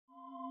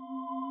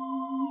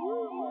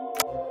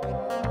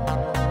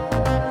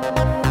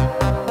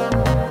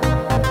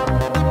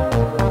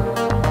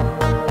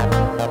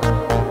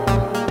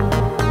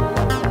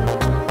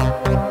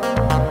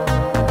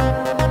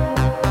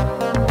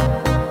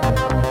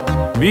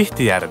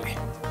Vihtijarvi.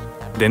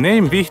 The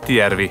name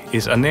Vihtijarvi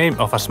is a name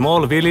of a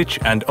small village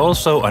and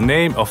also a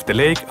name of the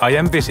lake I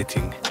am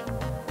visiting.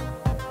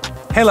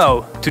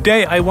 Hello!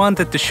 Today I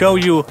wanted to show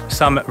you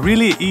some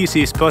really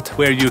easy spot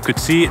where you could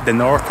see the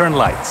northern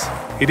lights.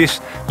 It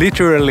is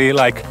literally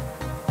like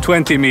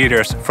 20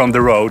 meters from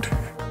the road.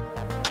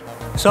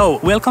 So,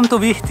 welcome to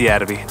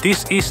Vihtijarvi.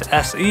 This is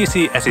as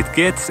easy as it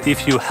gets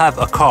if you have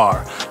a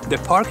car. The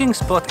parking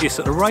spot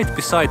is right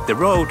beside the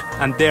road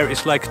and there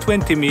is like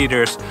 20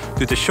 meters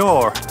to the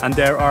shore and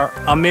there are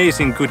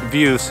amazing good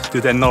views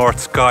to the north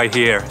sky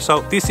here.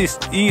 So this is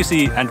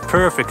easy and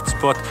perfect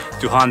spot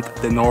to hunt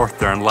the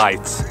northern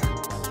lights.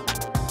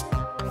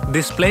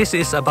 This place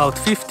is about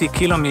 50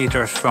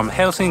 kilometers from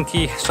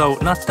Helsinki, so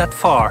not that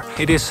far.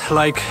 It is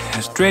like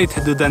straight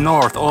to the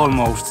north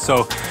almost,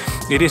 so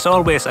it is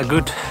always a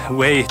good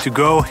way to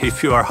go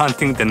if you are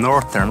hunting the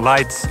northern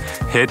lights.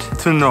 Head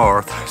to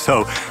north.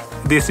 So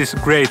this is a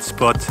great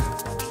spot.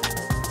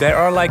 There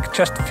are like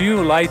just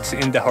few lights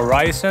in the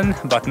horizon,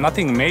 but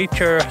nothing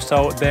major,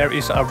 so there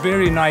is a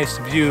very nice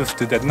view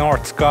to the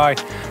north sky.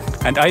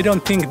 And I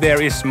don't think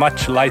there is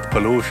much light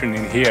pollution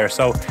in here,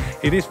 so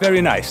it is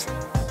very nice.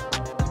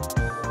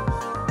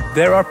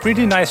 There are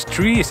pretty nice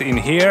trees in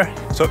here,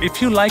 so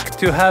if you like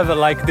to have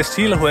like the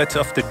silhouette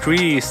of the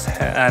trees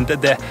and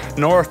the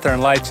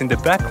northern lights in the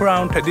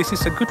background, this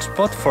is a good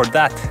spot for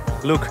that.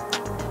 Look,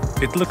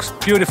 it looks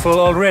beautiful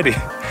already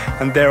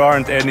and there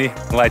aren't any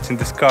lights in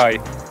the sky.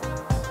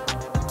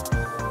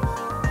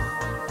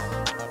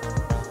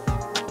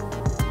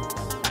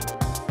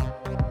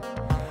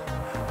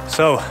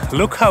 So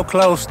look how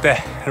close the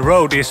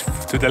road is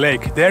to the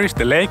lake. There is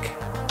the lake.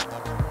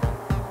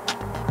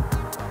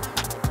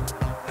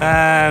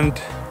 And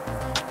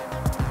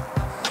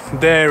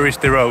there is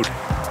the road.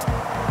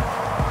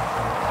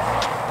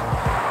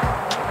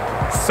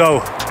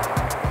 So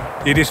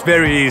it is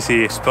very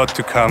easy spot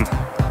to come.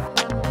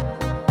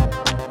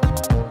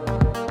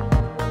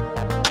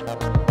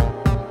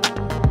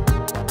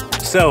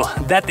 So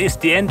that is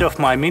the end of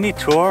my mini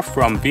tour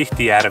from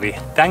Vihtijarvi.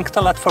 Thanks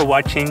a lot for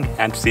watching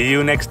and see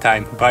you next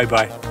time. Bye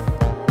bye.